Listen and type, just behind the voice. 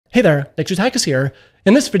Hey there, Nick here.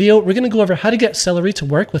 In this video, we're going to go over how to get Celery to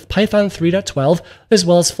work with Python 3.12 as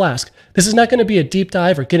well as Flask. This is not going to be a deep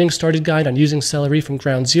dive or getting started guide on using Celery from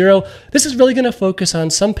ground zero. This is really going to focus on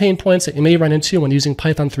some pain points that you may run into when using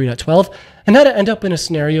Python 3.12 and how to end up in a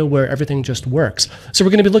scenario where everything just works. So we're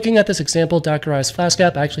going to be looking at this example Dockerized Flask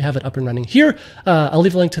app. I actually have it up and running here. I'll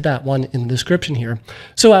leave a link to that one in the description here.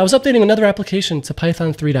 So I was updating another application to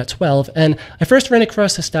Python 3.12, and I first ran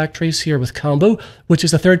across a stack trace here with Kombu, which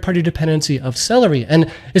is a third-party dependency of Celery, and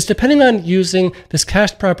it's depending on using this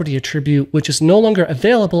cached property attribute, which is no longer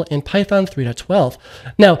available in Python 3.12.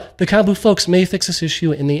 Now, the Kombu folks may fix this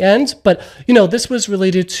issue in the end, but this was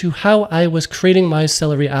related to how I was creating my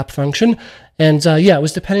Celery app function. And yeah, it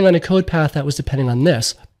was depending on a code path that was depending on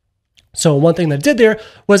this. So one thing that I did there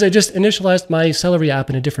was I just initialized my Celery app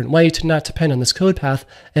in a different way to not depend on this code path,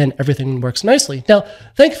 and everything works nicely. Now,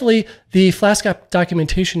 thankfully, the Flask app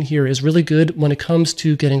documentation here is really good when it comes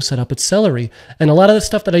to getting set up with Celery. And a lot of the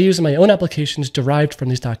stuff that I use in my own application is derived from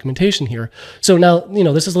this documentation here. So now,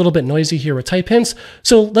 this is a little bit noisy here with type hints.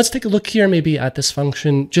 So let's take a look here maybe at this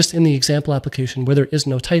function just in the example application where there is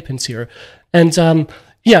no type hints here. And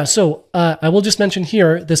yeah, so I will just mention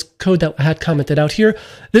here, this code that I had commented out here,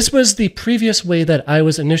 this was the previous way that I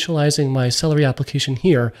was initializing my Celery application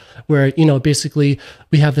here, where, basically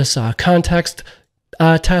we have this context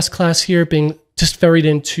task class here being just ferried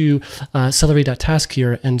into celery.task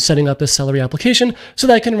here and setting up this Celery application so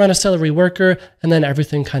that I can run a Celery worker, and then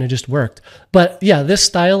everything kind of just worked. But yeah, this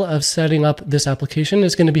style of setting up this application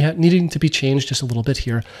is going to be needing to be changed just a little bit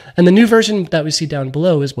here. And the new version that we see down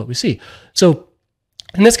below is what we see. So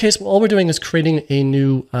in this case, all we're doing is creating a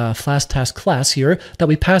new Flask task class here that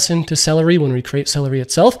we pass into Celery when we create Celery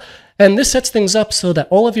itself. And this sets things up so that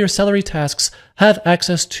all of your Celery tasks have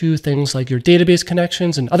access to things like your database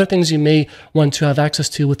connections and other things you may want to have access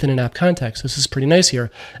to within an app context. This is pretty nice here.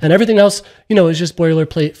 And everything else, is just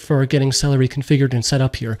boilerplate for getting Celery configured and set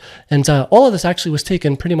up here. And all of this actually was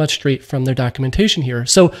taken pretty much straight from their documentation here.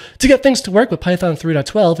 So to get things to work with Python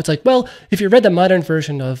 3.12, it's like, well, if you read the modern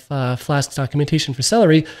version of Flask's documentation for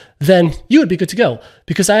Celery, then you would be good to go.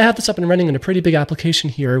 Because I have this up and running in a pretty big application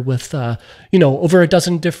here with, over a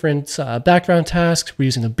dozen different background tasks. We're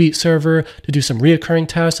using a beat server to do some reoccurring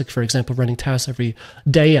tasks, like for example, running tasks every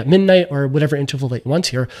day at midnight or whatever interval that you want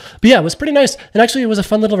here. But yeah, it was pretty nice. And actually it was a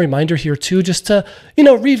fun little reminder here too, just to,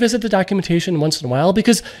 revisit the documentation once in a while,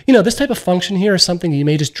 because, this type of function here is something you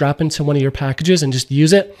may just drop into one of your packages and just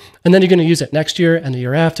use it. And then you're going to use it next year and the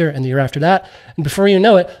year after and the year after that. And before you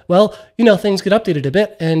know it, well, things get updated a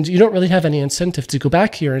bit and you don't really have any incentive to go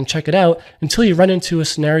back here and check it out until you run into a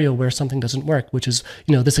scenario where something doesn't work, which is,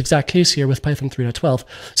 this exact case here with Python 3.12.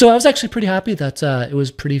 So I was actually pretty happy that it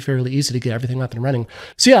was fairly easy to get everything up and running.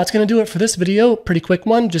 So yeah, that's going to do it for this video. Pretty quick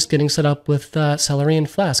one, just getting set up with Celery and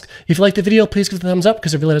Flask. If you liked the video, please give it a thumbs up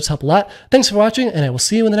because it really does help a lot. Thanks for watching, and I will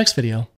see you in the next video.